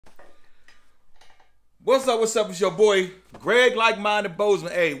What's up? What's up? It's your boy Greg, like-minded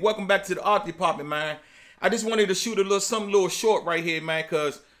Bozeman. Hey, welcome back to the art department, man. I just wanted to shoot a little short right here, man,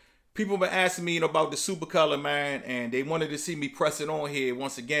 because people been asking me, about the SUPACOLOR, man, and they wanted to see me press it on here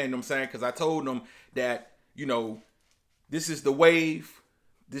once again. You know what I'm saying? Because I told them that, this is the wave,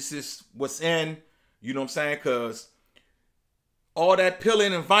 this is what's in. You know what I'm saying? Because all that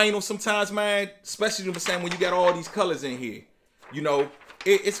peeling and vinyl sometimes, man, especially when you got all these colors in here,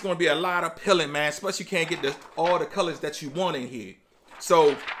 it's going to be a lot of peeling, man, especially you can't get all the colors that you want in here.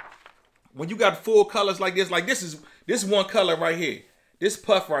 So when you got full colors like this one color right here, this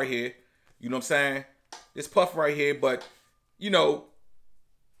puff right here, you know what I'm saying? This puff right here, but it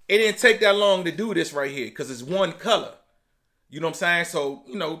didn't take that long to do this right here because it's one color. You know what I'm saying? So,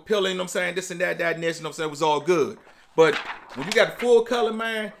 peeling, you know what I'm saying, this and that and this, you know what I'm saying, it was all good. But when you got the full color,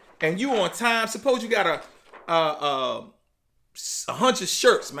 man, and you on time, suppose you got a 100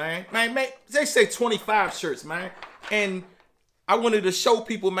 shirts, man, they say 25 shirts, man. And I wanted to show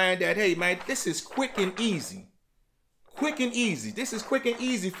people, man, that, hey, man, this is quick and easy. Quick and easy. This is quick and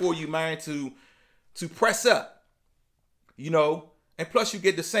easy for you, man, to press up, and plus you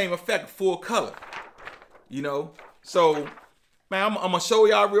get the same effect, full color, So, man, I'm going to show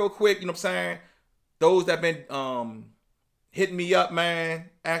y'all real quick, you know what I'm saying? Those that been hitting me up, man,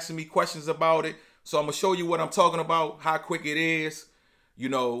 asking me questions about it. So I'm going to show you what I'm talking about, how quick it is,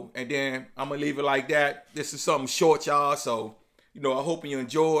 and then I'm going to leave it like that. This is something short, y'all. So, I hope you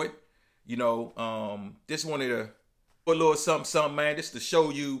enjoyed. Just wanted to put a little something, man, just to show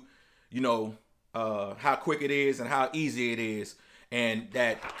you, how quick it is and how easy it is. And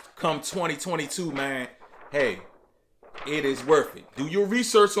that come 2022, man, hey, it is worth it. Do your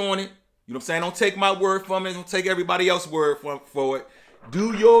research on it. You know what I'm saying? Don't take my word from it. Don't take everybody else's word for it.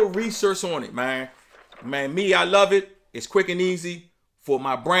 Do your research on it, man. Man, me, I love it. It's quick and easy for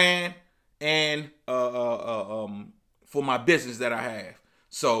my brand and for my business that I have.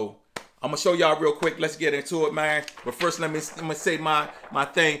 So I'm gonna show y'all real quick. Let's get into it, man. But first, let me say my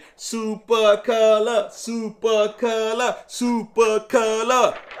thing. SUPACOLOR, SUPACOLOR,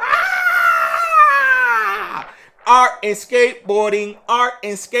 SUPACOLOR. Art and skateboarding, art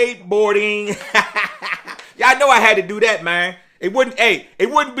and skateboarding. Y'all know I had to do that, man. It wouldn't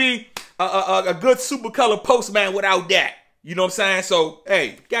be a good SUPACOLOR post, man, without that. You know what I'm saying? So,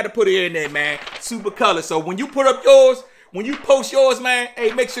 hey, got to put it in there, man. SUPACOLOR. So when you put up yours, when you post yours, man,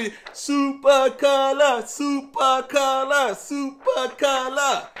 hey, make sure you SUPACOLOR, SUPACOLOR,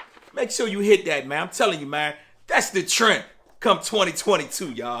 SUPACOLOR. Make sure you hit that, man. I'm telling you, man, that's the trend come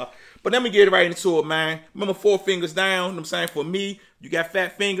 2022, y'all. But let me get right into it, man. Remember, 4 fingers down, you know what I'm saying? For me, you got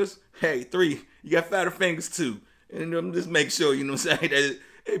fat fingers. Hey, 3, you got fatter fingers too. And just make sure, you know what I'm saying, that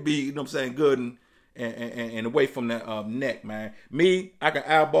it be, you know what I'm saying, good and away from the neck, man. Me, I can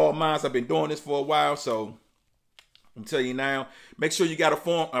eyeball mine. I've been doing this for a while, so I'm telling you now, make sure you got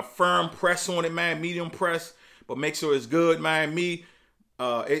a firm press on it, man, medium press, but make sure it's good, man. Me,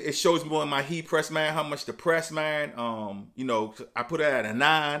 it shows me on my heat press, man, how much to press, man. I put it at a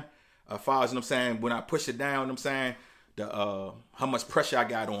 9. As far as, you know what I'm saying, when I push it down, you know what I'm saying, how much pressure I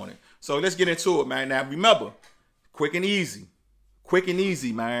got on it. So let's get into it, man. Now, remember, quick and easy. Quick and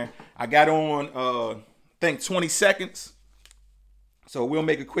easy, man. I got on, I think, 20 seconds. So we'll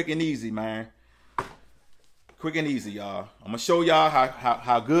make it quick and easy, man. Quick and easy, y'all. I'm going to show y'all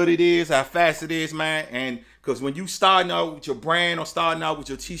how good it is, how fast it is, man. And because when you starting out with your brand or starting out with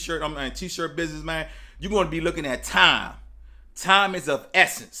your t-shirt, t-shirt business, man, you're going to be looking at time. Time is of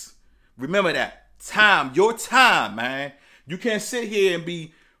essence. Remember that. Time. Your time, man. You can't sit here and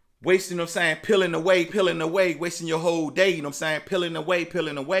be wasting, you know what I'm saying, peeling away, wasting your whole day, you know what I'm saying, peeling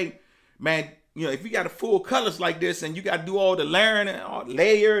away. Man, if you got the full colors like this and you got to do all the layering and all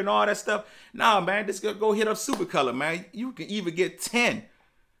layer and all that stuff, nah, man, just go hit up SUPACOLOR, man. You can even get 10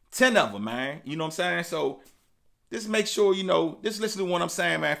 of them, man. You know what I'm saying? So just make sure, just listen to what I'm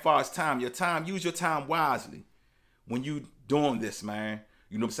saying, man, as far as time. Your time, use your time wisely when you doing this, man.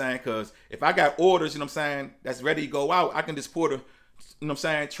 You know what I'm saying? Because if I got orders, you know what I'm saying, that's ready to go out, I can just put a, you know what I'm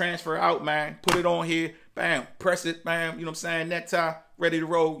saying, transfer out, man, put it on here, bam, press it, bam, you know what I'm saying, necktie, ready to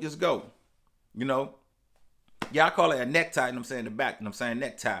roll, just go. Yeah, I call it a necktie, you know what I'm saying, the back, you know what I'm saying,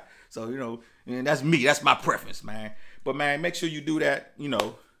 necktie. So, and that's me, that's my preference, man. But, man, make sure you do that,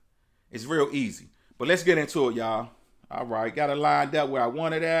 it's real easy. But let's get into it, y'all. All right, got it lined up where I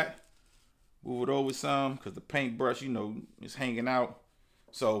wanted at. Move it over some, because the paintbrush, is hanging out.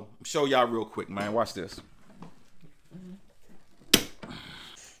 So, show y'all real quick, man. Watch this.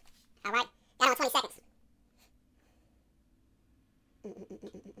 All right. Got on 20 seconds.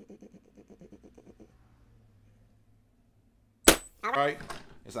 All right.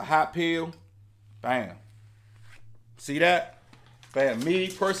 It's a hot peel. Bam. See that? Bam. Me,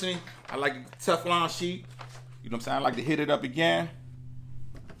 personally, I like a Teflon sheet. You know what I'm saying? I like to hit it up again.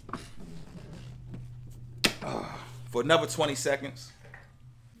 For another 20 seconds.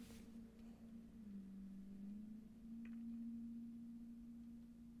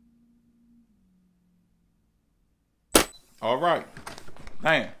 All right.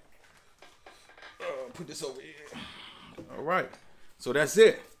 Bam. Put this over here. All right. So that's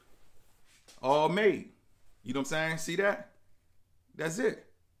it. All made. You know what I'm saying? See that? That's it.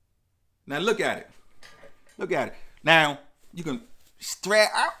 Now look at it. Look at it. Now you can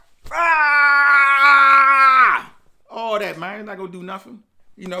strap out. All that, man. It's not gonna do nothing.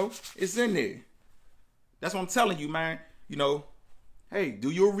 You know, it's in there. That's what I'm telling you, man. You know, hey,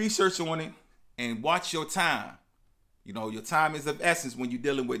 do your research on it and watch your time. You know, your time is of essence when you're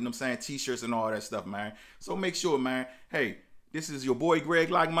dealing with, you know what I'm saying, t-shirts and all that stuff, man. So make sure, man, hey, this is your boy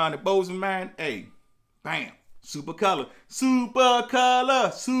Greg Like-Minded Bozeman, man. Hey, bam, SUPACOLOR,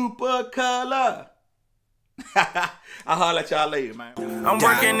 SUPACOLOR, SUPACOLOR. I'll holler at y'all later, man. I'm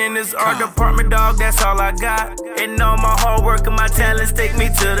working in this art department, dog, that's all I got. And all my hard work and my talents take me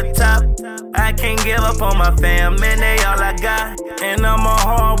to the top. I can't give up on my fam, man, they all I got. And I'm a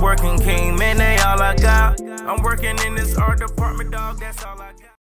hard working king, man, they all I got. I'm working in this art department, dog, that's all I got.